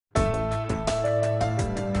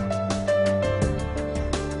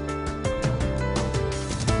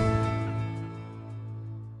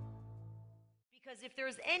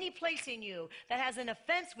there's any place in you that has an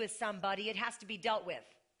offense with somebody, it has to be dealt with.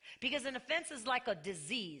 Because an offense is like a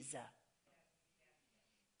disease.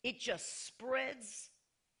 It just spreads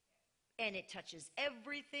and it touches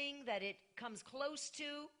everything that it comes close to,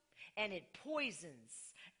 and it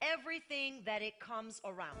poisons everything that it comes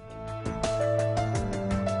around.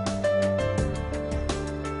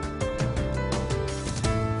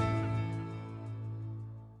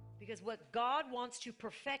 Because what God wants to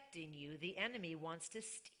perfect in you, the enemy wants to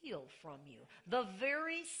steal from you. The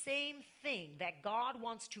very same thing that God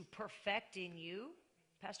wants to perfect in you,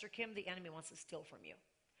 Pastor Kim, the enemy wants to steal from you.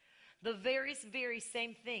 The very, very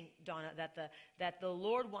same thing, Donna, that the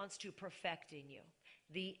Lord wants to perfect in you,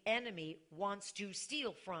 the enemy wants to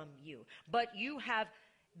steal from you. But you have,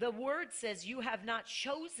 the word says, you have not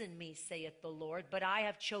chosen me, saith the Lord, but I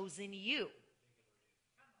have chosen you.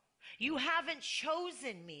 You haven't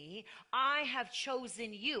chosen me, I have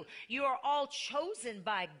chosen you. You are all chosen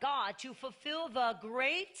by God to fulfill the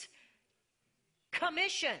Great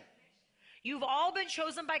Commission. You've all been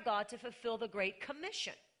chosen by God to fulfill the Great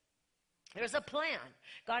Commission. There's a plan.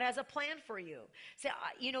 God has a plan for you. So,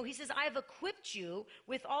 he says, I have equipped you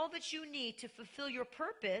with all that you need to fulfill your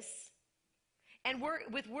purpose, and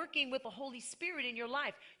working with the Holy Spirit in your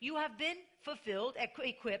life. You have been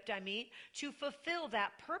equipped, to fulfill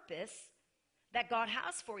that purpose that God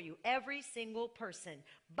has for you, every single person.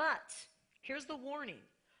 But here's the warning,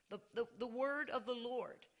 the word of the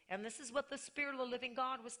Lord. And this is what the Spirit of the living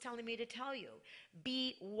God was telling me to tell you.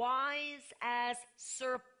 Be wise as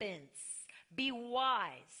serpents. Be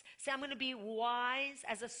wise. Say, I'm going to be wise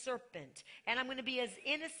as a serpent. And I'm going to be as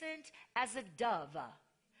innocent as a dove.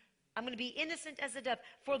 I'm going to be innocent as a dove.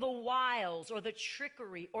 For the wiles or the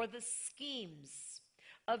trickery or the schemes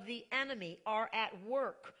of the enemy are at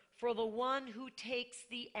work for the one who takes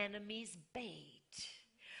the enemy's bait.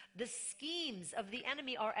 The schemes of the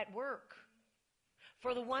enemy are at work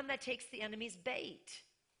for the one that takes the enemy's bait.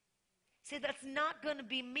 See, that's not going to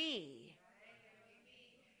be me.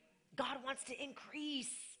 God wants to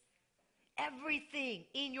increase everything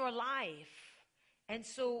in your life. And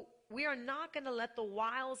so we are not going to let the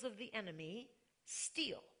wiles of the enemy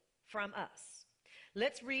steal from us.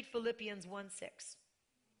 Let's read Philippians 1:6.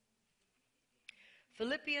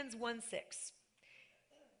 Philippians 1:6.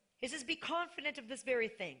 It says, be confident of this very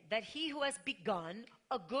thing, that he who has begun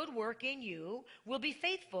a good work in you will be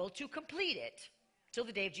faithful to complete it till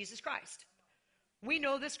the day of Jesus Christ. We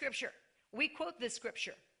know this scripture. We quote this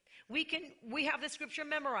scripture. We have this scripture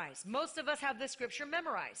memorized. Most of us have this scripture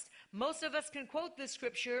memorized. Most of us can quote this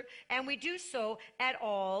scripture, and we do so at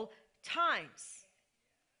all times.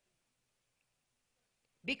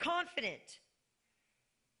 Be confident.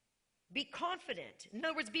 Be confident. In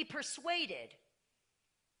other words, be persuaded.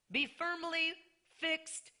 Be firmly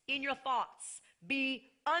fixed in your thoughts. Be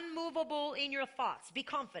unmovable in your thoughts. Be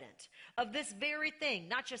confident of this very thing,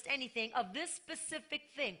 not just anything, of this specific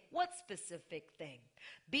thing. What specific thing?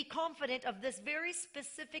 Be confident of this very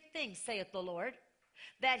specific thing, saith the Lord,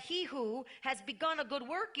 that he who has begun a good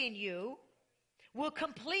work in you will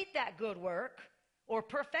complete that good work, or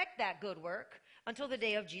perfect that good work, until the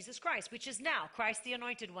day of Jesus Christ, which is now. Christ the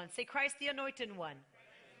Anointed One. Say, Christ the Anointed One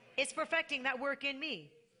is perfecting that work in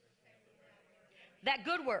me. That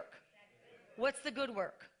good work. What's the good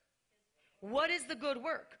work? What is the good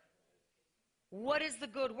work? What is the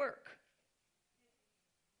good work?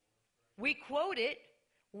 We quote it.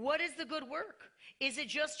 What is the good work? Is it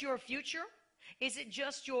just your future? Is it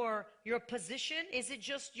just your position? Is it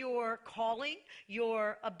just your calling,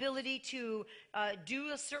 your ability to do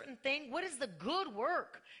a certain thing? What is the good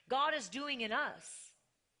work God is doing in us?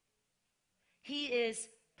 He is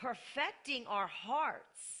perfecting our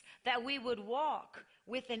hearts, that we would walk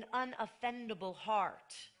with an unoffendable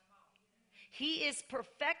heart. He is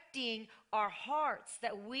perfecting our hearts,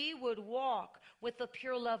 that we would walk with the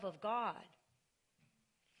pure love of God.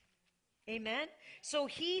 Amen. So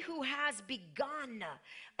he who has begun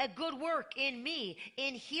a good work in me,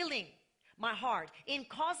 in healing my heart, in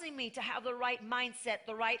causing me to have the right mindset,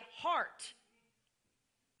 the right heart,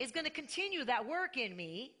 is going to continue that work in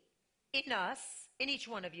me, in us, in each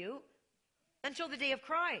one of you, until the day of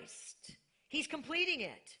Christ. He's completing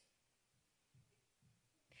it.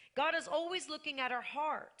 God is always looking at our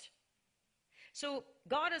heart. So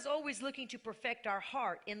God is always looking to perfect our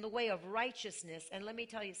heart in the way of righteousness. And let me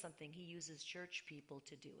tell you something. He uses church people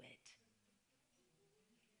to do it.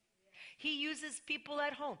 He uses people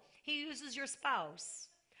at home. He uses your spouse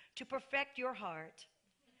to perfect your heart.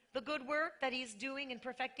 The good work that he's doing and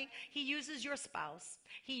perfecting, he uses your spouse.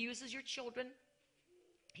 He uses your children.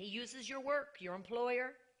 He uses your work, your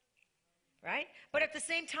employer. right? But at the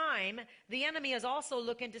same time, the enemy is also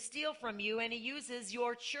looking to steal from you, and he uses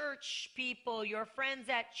your church people, your friends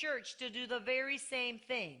at church, to do the very same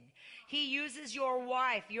thing. He uses your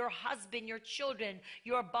wife, your husband, your children,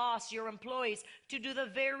 your boss, your employees to do the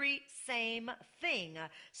very same thing.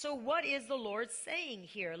 So what is the Lord saying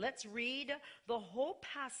here? Let's read the whole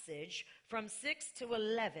passage from 6 to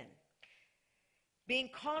 11. Being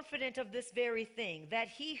confident of this very thing, that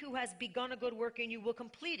he who has begun a good work in you will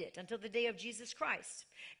complete it until the day of Jesus Christ.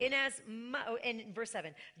 In verse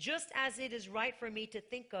 7, just as it is right for me to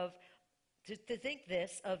think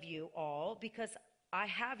this of you all, because I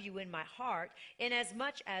have you in my heart,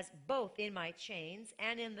 inasmuch as both in my chains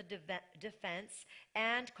and in the defense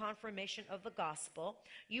and confirmation of the gospel,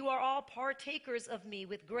 you are all partakers of me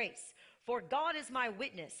with grace. For God is my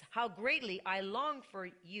witness, how greatly I long for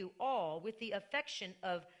you all with the affection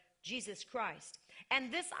of Jesus Christ.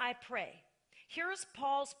 And this I pray. Here's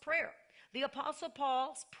Paul's prayer. The Apostle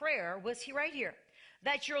Paul's prayer was right here.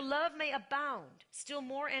 That your love may abound still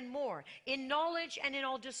more and more in knowledge and in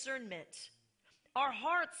all discernment. Our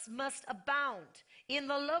hearts must abound in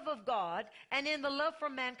the love of God and in the love for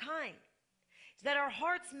mankind. That our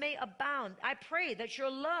hearts may abound. I pray that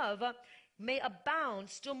your love may abound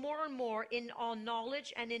still more and more in all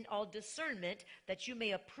knowledge and in all discernment, that you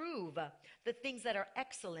may approve the things that are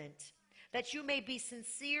excellent, that you may be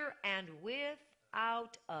sincere and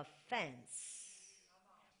without offense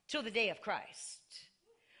till the day of Christ.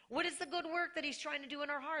 What is the good work that he's trying to do in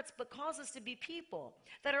our hearts but cause us to be people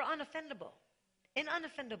that are unoffendable? An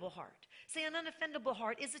unoffendable heart. Say, an unoffendable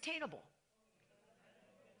heart is attainable.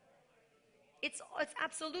 It's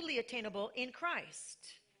absolutely attainable in Christ.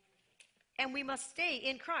 And we must stay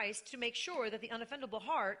in Christ to make sure that the unoffendable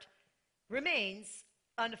heart remains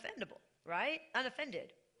unoffendable, right?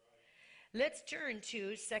 Unoffended. Let's turn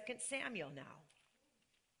to 2 Samuel now.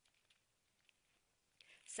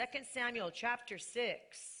 2 Samuel chapter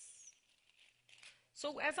 6.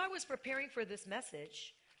 So as I was preparing for this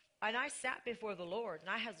message, and I sat before the Lord, and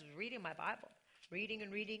I was reading my Bible, reading,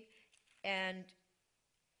 and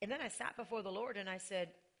then I sat before the Lord, and I said,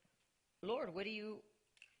 Lord, what are you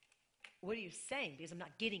saying? Because I'm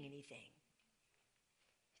not getting anything.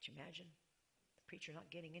 Could you imagine the preacher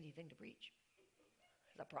not getting anything to preach?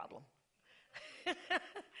 That's a problem.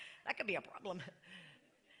 That could be a problem.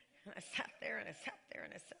 And I sat there, and I sat there,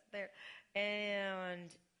 and I sat there,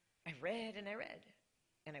 and I read, and I read,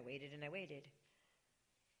 and I waited, and I waited.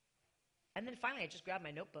 And then finally, I just grabbed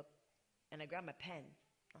my notebook, and I grabbed my pen.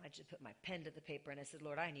 I just put my pen to the paper, and I said,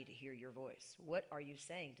 Lord, I need to hear your voice. What are you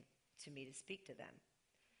saying to me to speak to them?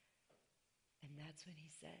 And that's when he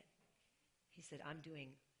said, I'm doing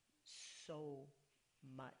so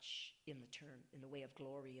much in the way of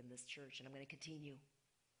glory in this church, and I'm going to continue.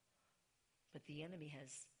 But the enemy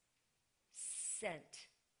has sent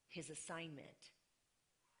his assignment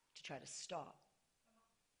to try to stop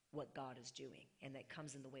what God is doing, and that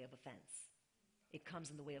comes in the way of offense. It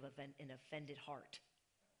comes in the way of an offended heart.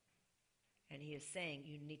 And he is saying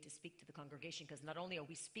you need to speak to the congregation, because not only are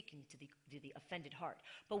we speaking to the offended heart,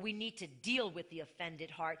 but we need to deal with the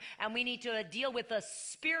offended heart, and we need to deal with the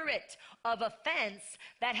spirit of offense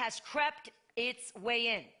that has crept its way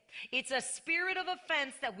in. It's a spirit of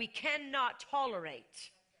offense that we cannot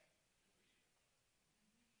tolerate.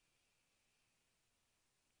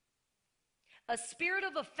 A spirit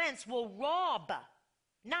of offense will rob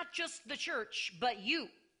not just the church, but you,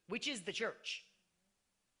 which is the church.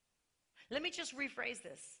 Let me just rephrase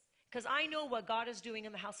this, because I know what God is doing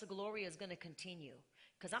in the house of glory is going to continue,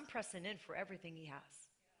 because I'm pressing in for everything he has.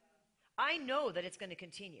 I know that it's going to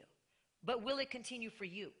continue, but will it continue for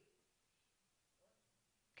you?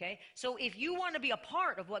 Okay, so if you want to be a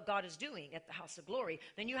part of what God is doing at the house of glory,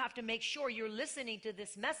 then you have to make sure you're listening to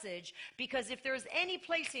this message, because if there's any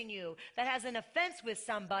place in you that has an offense with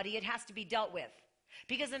somebody, it has to be dealt with.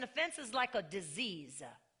 Because an offense is like a disease.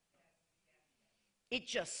 It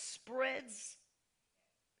just spreads,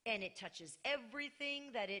 and it touches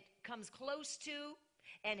everything that it comes close to,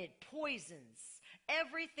 and it poisons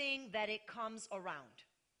everything that it comes around.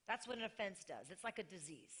 That's what an offense does. It's like a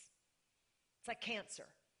disease. It's like cancer.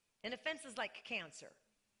 An offense is like cancer.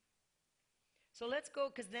 So let's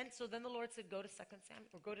go, then the Lord said, go to 2 Samuel,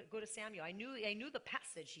 or go to Samuel. I knew the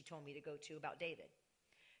passage he told me to go to about David.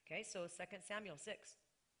 Okay, so 2 Samuel 6.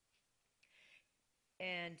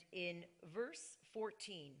 And in verse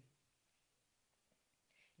 14,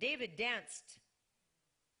 David danced.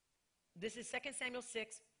 This is 2 Samuel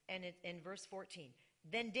 6, and in verse 14.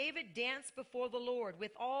 Then David danced before the Lord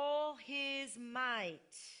with all his might.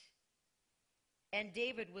 And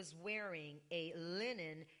David was wearing a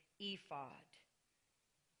linen ephod.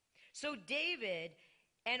 So David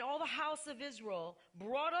and all the house of Israel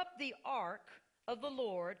brought up the ark of the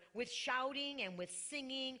Lord with shouting and with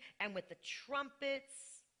singing and with the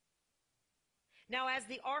trumpets. Now as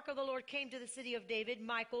the ark of the Lord came to the city of David,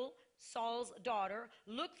 Michal, Saul's daughter,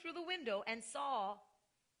 looked through the window and saw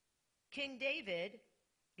King David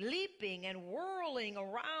leaping and whirling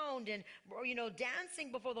around and,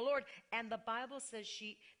 dancing before the Lord. And the Bible says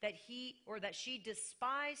that she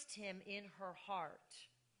despised him in her heart.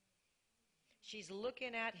 She's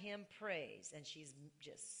looking at him praise, and she's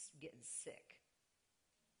just getting sick.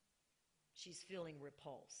 She's feeling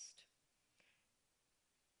repulsed.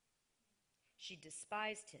 She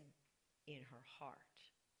despised him in her heart.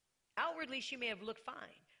 Outwardly, she may have looked fine,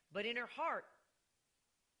 but in her heart,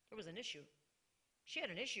 there was an issue. She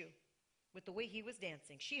had an issue with the way he was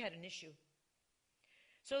dancing. She had an issue.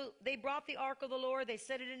 So they brought the ark of the Lord. They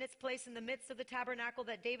set it in its place in the midst of the tabernacle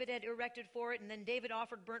that David had erected for it. And then David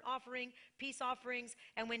offered burnt offering, peace offerings.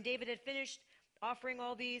 And when David had finished offering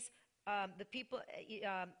all these, the people,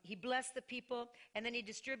 he blessed the people. And then he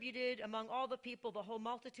distributed among all the people, the whole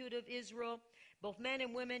multitude of Israel, both men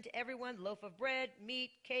and women, to everyone, loaf of bread,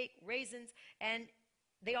 meat, cake, raisins. And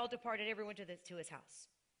they all departed, everyone to his house.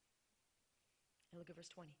 And look at verse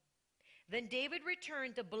 20. Then David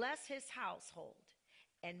returned to bless his household.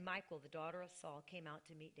 And Michal, the daughter of Saul, came out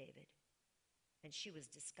to meet David. And she was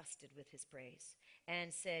disgusted with his praise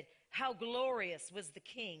and said, "How glorious was the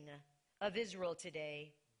king of Israel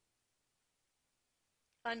today,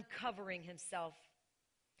 uncovering himself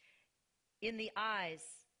in the eyes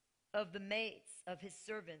of the maids of his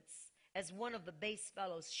servants, as one of the base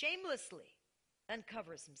fellows shamelessly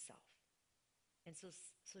uncovers himself." And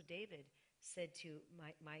so David said to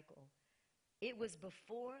Michal, "It was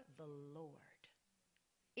before the Lord.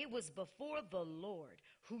 It was before the Lord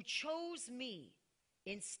who chose me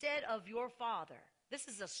instead of your father." This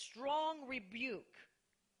is a strong rebuke.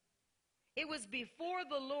 "It was before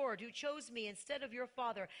the Lord who chose me instead of your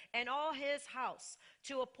father and all his house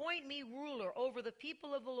to appoint me ruler over the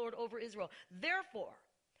people of the Lord, over Israel. Therefore,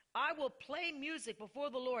 I will play music before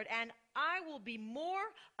the Lord, and I will be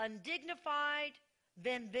more undignified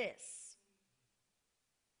than this.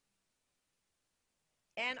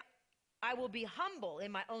 And I will be humble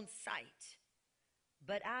in my own sight.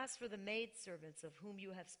 But as for the maidservants of whom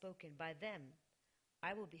you have spoken, by them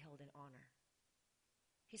I will be held in honor."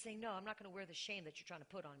 He's saying, no, I'm not going to wear the shame that you're trying to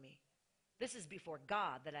put on me. This is before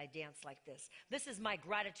God that I dance like this. This is my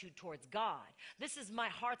gratitude towards God. This is my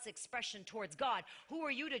heart's expression towards God. Who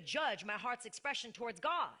are you to judge my heart's expression towards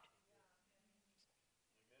God?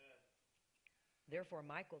 Amen. Therefore,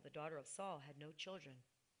 Michal, the daughter of Saul, had no children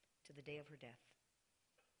to the day of her death.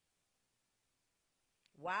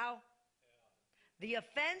 Wow. The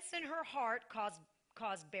offense in her heart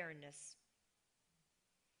caused barrenness.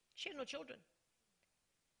 She had no children.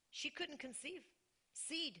 She couldn't conceive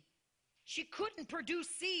seed. She couldn't produce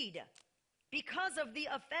seed because of the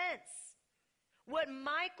offense. What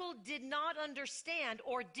Michal did not understand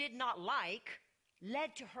or did not like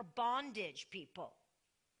led to her bondage, people.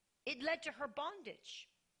 It led to her bondage.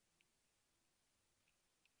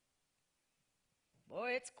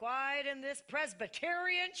 Boy, it's quiet in this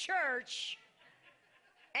Presbyterian church.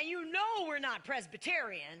 And you know we're not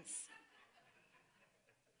Presbyterians.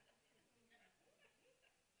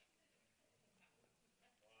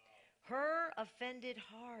 Her offended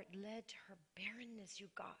heart led to her barrenness, you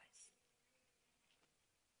guys.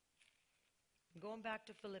 Going back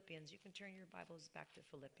to Philippians. You can turn your Bibles back to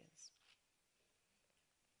Philippians.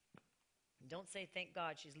 Don't say, thank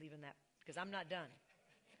God she's leaving that, because I'm not done.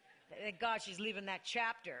 Thank God she's leaving that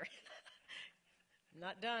chapter. I'm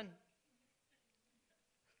not done.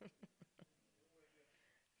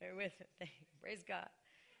 Bear with it. Praise God.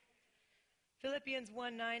 Philippians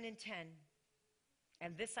 1:9 and 10.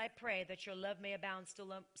 And this I pray, that your love may abound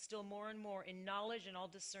still more and more in knowledge and all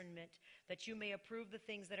discernment, that you may approve the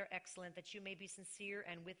things that are excellent, that you may be sincere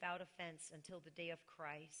and without offense until the day of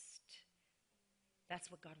Christ. That's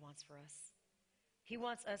what God wants for us. He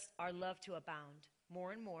wants our love to abound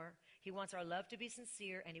more and more. He wants our love to be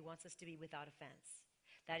sincere, and he wants us to be without offense.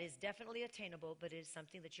 That is definitely attainable, but it is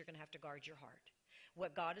something that you're going to have to guard your heart.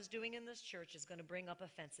 What God is doing in this church is going to bring up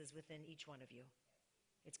offenses within each one of you.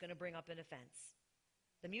 It's going to bring up an offense.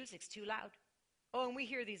 The music's too loud. Oh, and we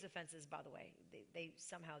hear these offenses, by the way. They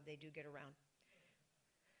somehow do get around.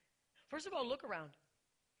 First of all, look around.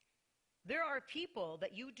 There are people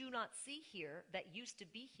that you do not see here that used to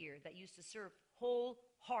be here, that used to serve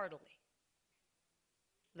wholeheartedly.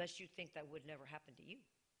 Lest you think that would never happen to you.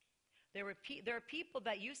 There are people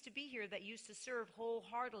that used to be here that used to serve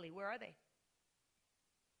wholeheartedly. Where are they?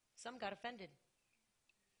 Some got offended.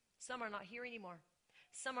 Some are not here anymore.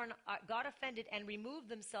 Some are not, got offended and removed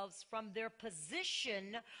themselves from their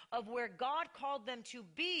position of where God called them to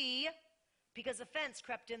be because offense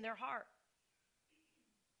crept in their heart.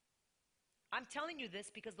 I'm telling you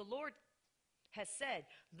this because the Lord has said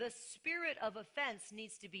the spirit of offense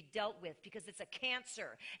needs to be dealt with because it's a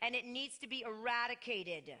cancer and it needs to be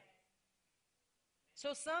eradicated.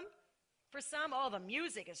 So for some, oh, the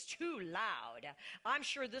music is too loud. I'm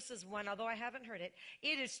sure this is one, although I haven't heard it.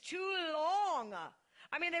 It is too long.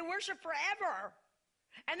 I mean, they worship forever.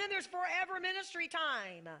 And then there's forever ministry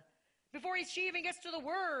time before she even gets to the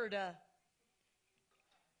word.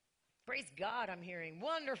 Praise God, I'm hearing.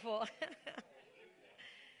 Wonderful.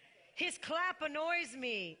 His clap annoys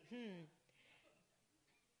me.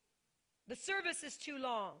 The service is too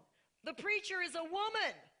long. The preacher is a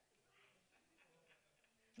woman.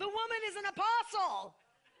 The woman is an apostle.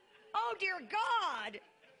 Oh, dear God.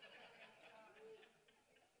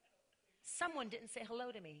 Someone didn't say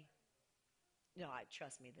hello to me. No,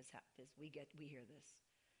 trust me, we hear this.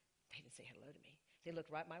 They didn't say hello to me. They looked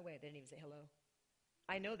right my way. They didn't even say hello.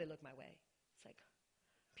 I know they looked my way. It's like,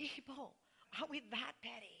 people, are we that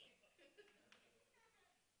petty?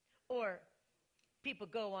 Or people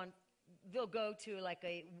they'll go to like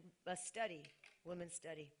a study, women's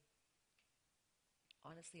study.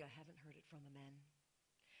 Honestly, I haven't heard it from the men.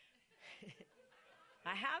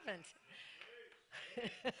 I haven't.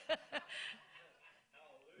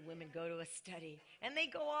 Women go to a study and they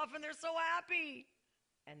go off and they're so happy.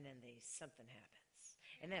 And then something happens.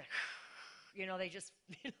 And then, they just,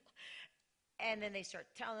 and then they start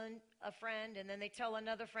telling a friend, and then they tell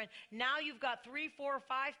another friend. Now you've got 3, 4,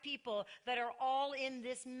 5 people that are all in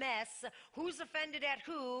this mess. Who's offended at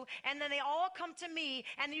who? And then they all come to me,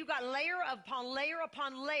 and you've got layer upon layer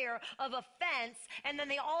upon layer of offense, and then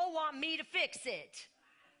they all want me to fix it.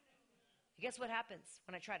 Guess what happens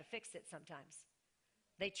when I try to fix it sometimes?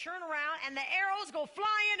 They turn around and the arrows go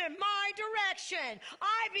flying in my direction.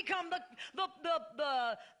 I become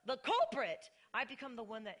the culprit. I become the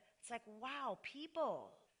one that, it's like, wow,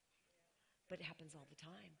 people. But it happens all the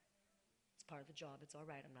time. It's part of the job. It's all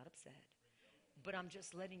right. I'm not upset. But I'm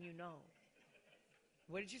just letting you know.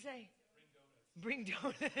 What did you say? Bring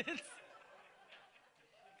donuts.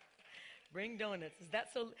 Bring donuts. Is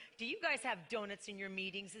that so? Do you guys have donuts in your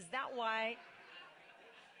meetings? Is that why?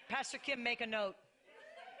 Pastor Kim, make a note.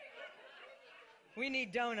 We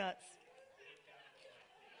need donuts.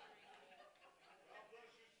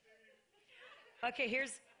 Okay,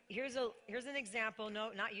 here's an example.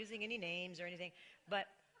 No, not using any names or anything, but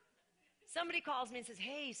somebody calls me and says,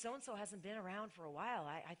 "Hey, so and so hasn't been around for a while.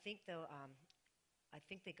 I think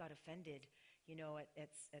they got offended,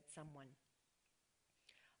 at someone."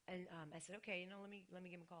 And I said, "Okay, let me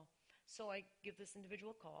give him a call." So I give this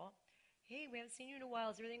individual a call. "Hey, we haven't seen you in a while.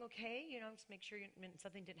 Is everything okay? Just make sure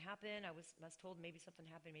something didn't happen. I was told maybe something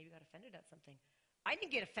happened. Maybe you got offended at something." I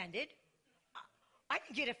didn't get offended. I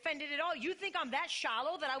didn't get offended at all. You think I'm that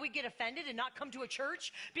shallow that I would get offended and not come to a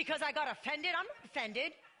church because I got offended? I'm not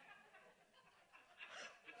offended.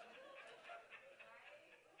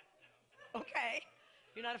 Okay,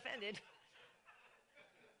 you're not offended.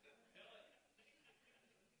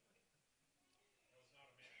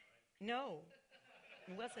 No,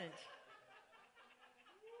 it wasn't.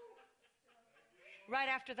 Right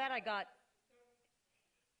after that, I got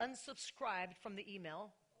unsubscribed from the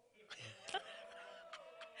email.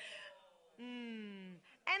 And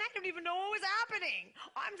I don't even know what was happening.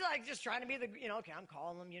 I'm like just trying to be okay, I'm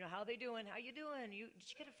calling them, how they doing? How you doing? Did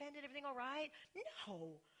you get offended? Everything all right?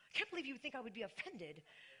 No. I can't believe you would think I would be offended.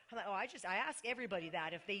 I'm like, I ask everybody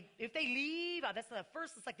that. If they leave, that's the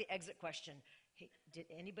first, it's like the exit question. Hey, did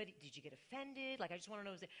you get offended? Like, I just want to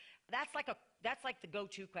know, that's like the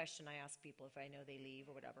go-to question I ask people if I know they leave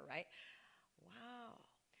or whatever, right? Wow.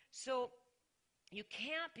 So you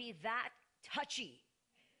can't be that touchy.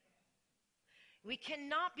 We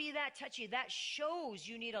cannot be that touchy. That shows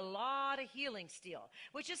you need a lot of healing still,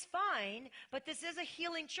 which is fine, but this is a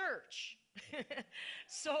healing church.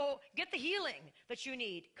 So get the healing that you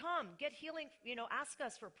need. Come, get healing, ask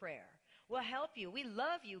us for prayer. We'll help you. We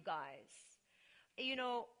love you guys.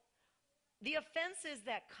 The offenses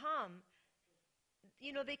that come,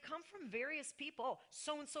 they come from various people. Oh,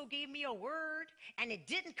 so-and-so gave me a word and it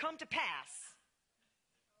didn't come to pass.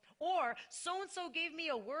 Or so-and-so gave me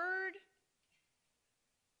a word.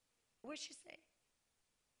 What'd she say?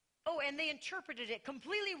 Oh, and they interpreted it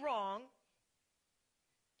completely wrong.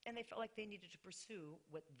 And they felt like they needed to pursue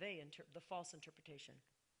the false interpretation.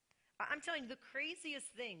 I'm telling you, the craziest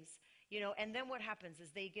things, and then what happens is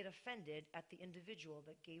they get offended at the individual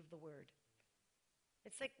that gave the word.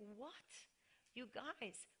 It's like, what? You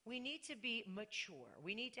guys, we need to be mature.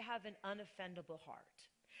 We need to have an unoffendable heart.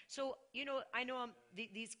 So, I know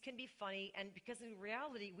these can be funny, and because in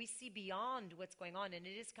reality, we see beyond what's going on, and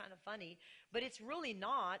it is kind of funny, but it's really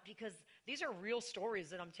not, because these are real stories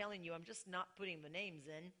that I'm telling you. I'm just not putting the names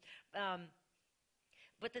in.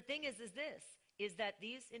 But the thing is this, is that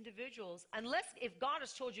these individuals, if God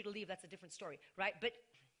has told you to leave, that's a different story, right? But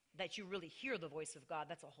that you really hear the voice of God,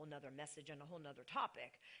 that's a whole nother message and a whole nother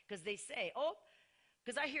topic. Because they say,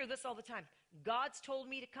 because I hear this all the time. God's told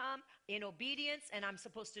me to come in obedience, and I'm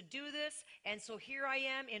supposed to do this. And so here I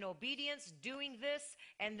am in obedience doing this.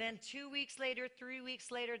 And then 2 weeks later, 3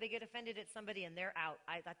 weeks later, they get offended at somebody and they're out.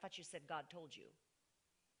 I thought you said God told you.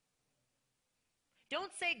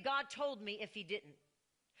 Don't say God told me if he didn't.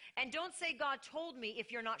 And don't say God told me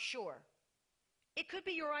if you're not sure. It could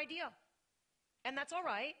be your idea. And that's all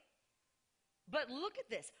right. But look at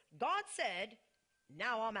this. God said,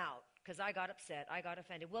 now I'm out. Because I got upset, I got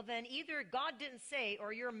offended. Well, then either God didn't say,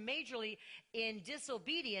 or you're majorly in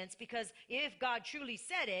disobedience, because if God truly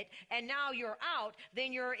said it, and now you're out,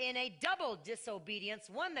 then you're in a double disobedience,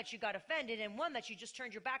 one that you got offended, and one that you just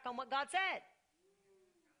turned your back on what God said.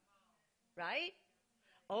 Right?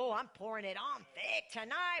 Oh, I'm pouring it on thick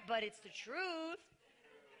tonight, but it's the truth.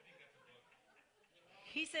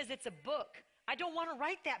 He says it's a book. I don't want to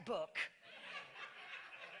write that book.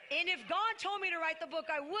 And if God told me to write the book,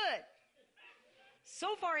 I would.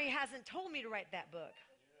 So far, he hasn't told me to write that book.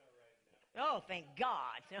 Oh, thank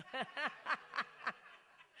God.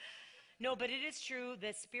 No, but it is true.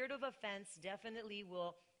 The spirit of offense definitely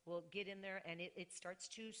will get in there, and it starts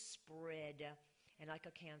to spread, and like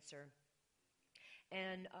a cancer.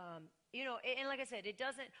 And, and like I said,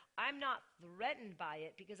 I'm not threatened by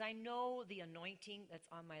it, because I know the anointing that's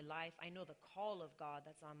on my life. I know the call of God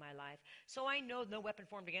that's on my life. So I know no weapon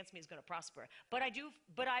formed against me is going to prosper. But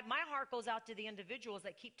my heart goes out to the individuals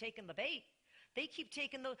that keep taking the bait. They keep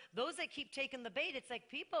taking those that keep taking the bait. It's like,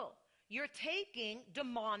 people, you're taking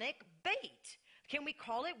demonic bait. Can we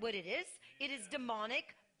call it what it is? It is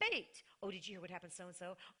demonic bait. Oh, did you hear what happened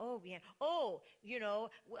so-and-so? Oh, yeah. Oh,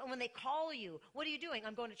 when they call you, what are you doing?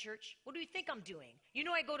 I'm going to church. What do you think I'm doing?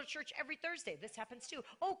 I go to church every Thursday. This happens too.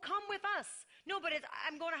 Oh, come with us. No, but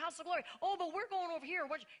I'm going to House of Glory. Oh, but we're going over here.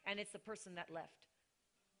 And it's the person that left.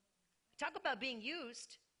 Talk about being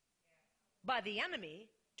used by the enemy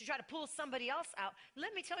to try to pull somebody else out.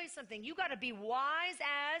 Let me tell you something. You got to be wise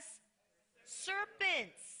as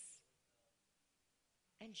serpents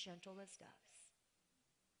and gentle as doves.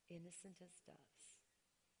 Innocent as doves.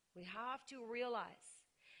 We have to realize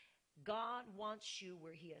God wants you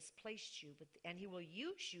where he has placed you, and he will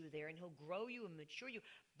use you there, and he'll grow you and mature you,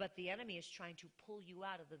 but the enemy is trying to pull you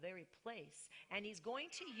out of the very place, and he's going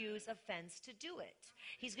to use offense to do it.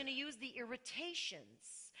 He's going to use the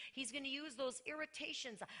irritations. He's going to use those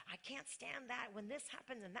irritations. I can't stand that when this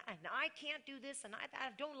happens, and I can't do this, and I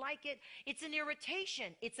don't like it. It's an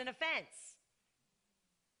irritation. It's an offense.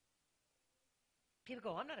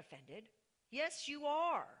 People go, I'm not offended. Yes, you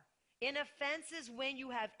are. An offense is when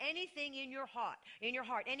you have anything in your heart,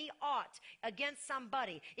 any ought against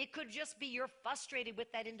somebody. It could just be you're frustrated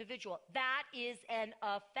with that individual. That is an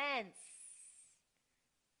offense.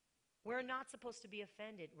 We're not supposed to be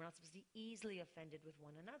offended. We're not supposed to be easily offended with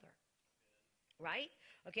one another. Right?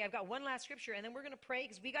 Okay, I've got one last scripture, and then we're going to pray,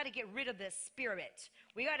 because we got to get rid of this spirit.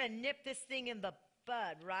 We got to nip this thing in the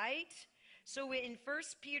bud, right? So in 1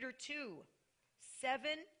 Peter 2,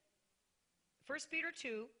 7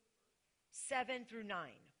 through 9.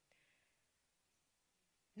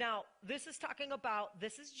 Now, this is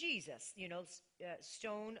Jesus,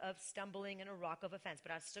 stone of stumbling and a rock of offense.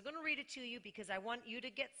 But I'm still going to read it to you, because I want you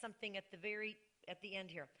to get something at the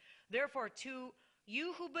end here. Therefore, to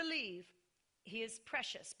you who believe, he is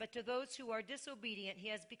precious. But to those who are disobedient, he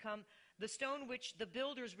has become the stone which the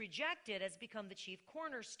builders rejected, has become the chief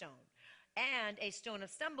cornerstone, and a stone of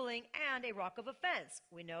stumbling and a rock of offense.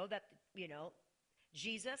 We know that,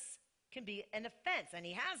 Jesus can be an offense, and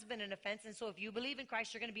he has been an offense. And so if you believe in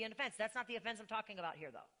Christ, you're going to be an offense. That's not the offense I'm talking about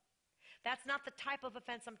here, though. That's not the type of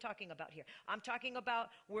offense I'm talking about here. I'm talking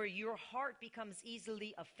about where your heart becomes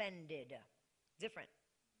easily offended. Different.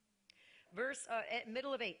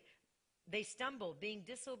 Middle of 8. They stumble, being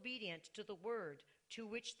disobedient to the word to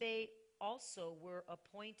which they also were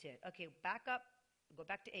appointed. Okay, back up. Go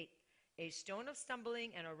back to 8. A stone of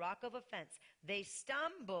stumbling and a rock of offense. They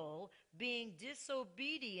stumble, being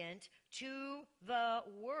disobedient to the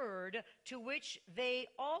word to which they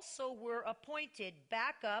also were appointed.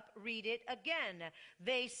 Back up, read it again.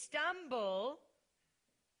 They stumble,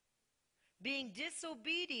 being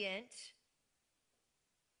disobedient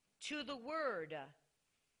to the word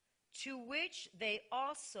to which they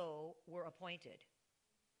also were appointed.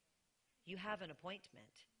 You have an appointment.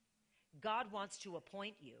 God wants to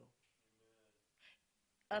appoint you.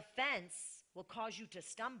 Offense will cause you to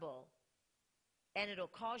stumble, and it'll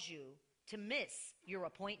cause you to miss your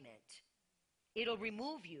appointment. It'll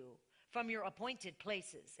remove you from your appointed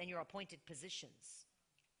places and your appointed positions.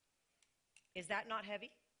 Is that not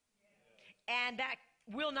heavy? And that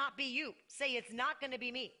will not be you. Say, it's not going to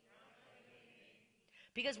be me.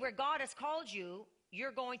 Because where God has called you,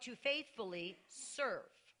 you're going to faithfully serve.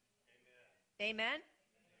 Amen? Amen?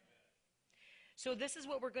 So this is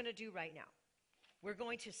what we're going to do right now. We're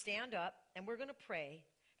going to stand up and we're going to pray.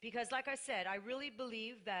 Because like I said, I really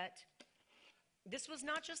believe that this was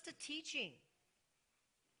not just a teaching.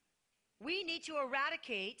 We need to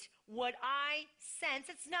eradicate what I sense.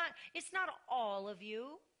 It's not all of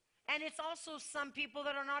you. And it's also some people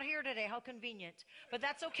that are not here today. How convenient. But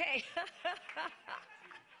that's okay.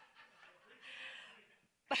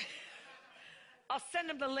 I'll send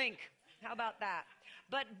them the link. How about that?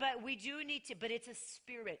 But we do need to, but it's a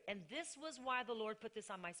spirit. And this was why the Lord put this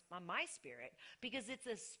on my spirit, because it's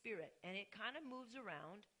a spirit and it kind of moves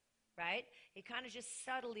around, right? It kind of just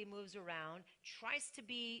subtly moves around, tries to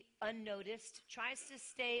be unnoticed, tries to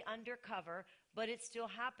stay undercover, but it's still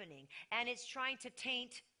happening. And it's trying to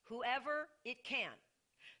taint whoever it can.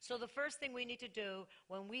 So the first thing we need to do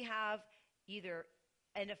when we have either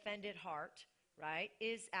an offended heart, right,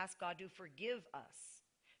 is ask God to forgive us.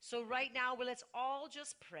 So right now, well, let's all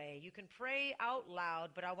just pray. You can pray out loud,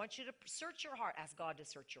 but I want you to search your heart. Ask God to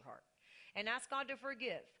search your heart. And ask God to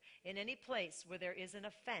forgive in any place where there is an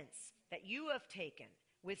offense that you have taken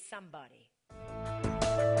with somebody.